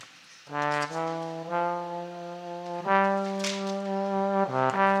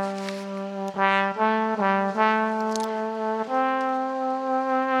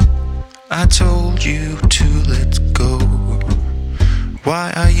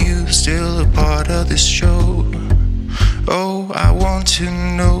you still a part of this show? Oh, I want to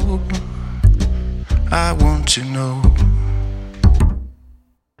know. I want to know.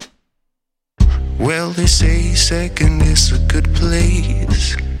 Well, they say second is a good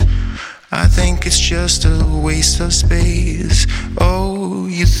place. I think it's just a waste of space. Oh,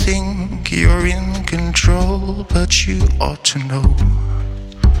 you think you're in control, but you ought to know.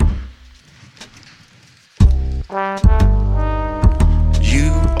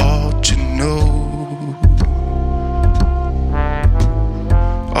 You ought to know.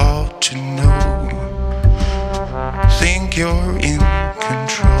 Ought to know. Think you're in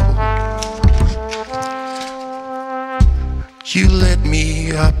control. You led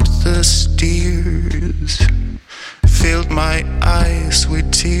me up the stairs, filled my eyes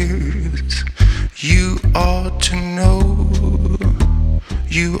with tears. You ought to know.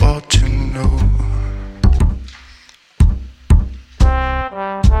 You ought to know.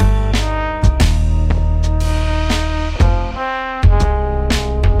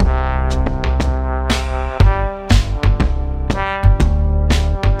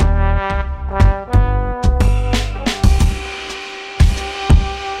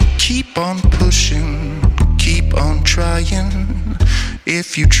 Keep on pushing, keep on trying.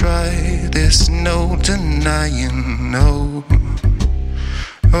 If you try, there's no denying, no.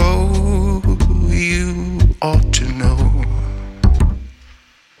 Oh, you ought to know.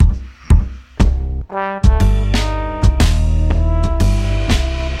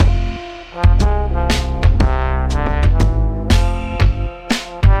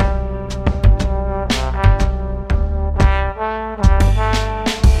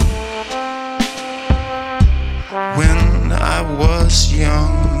 When I was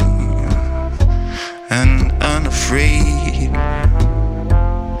young and unafraid,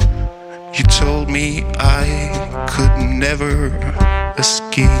 you told me I could never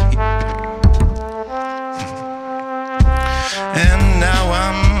escape. And now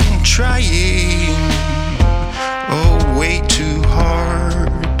I'm trying, oh, way too hard.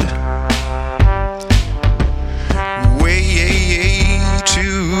 Way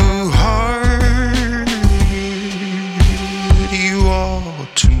too hard. You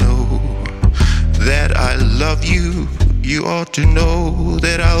ought to know that I love you. You ought to know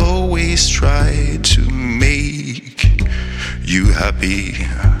that I'll always try to make you happy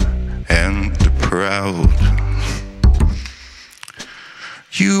and proud.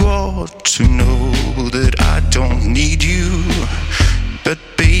 You ought to know that I don't need you, but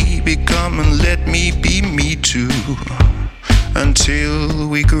baby, come and let me be me too, until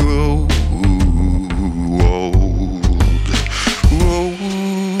we grow old. Oh,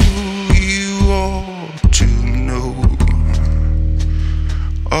 you ought to know.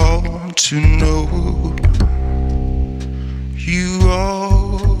 Ought to know. You ought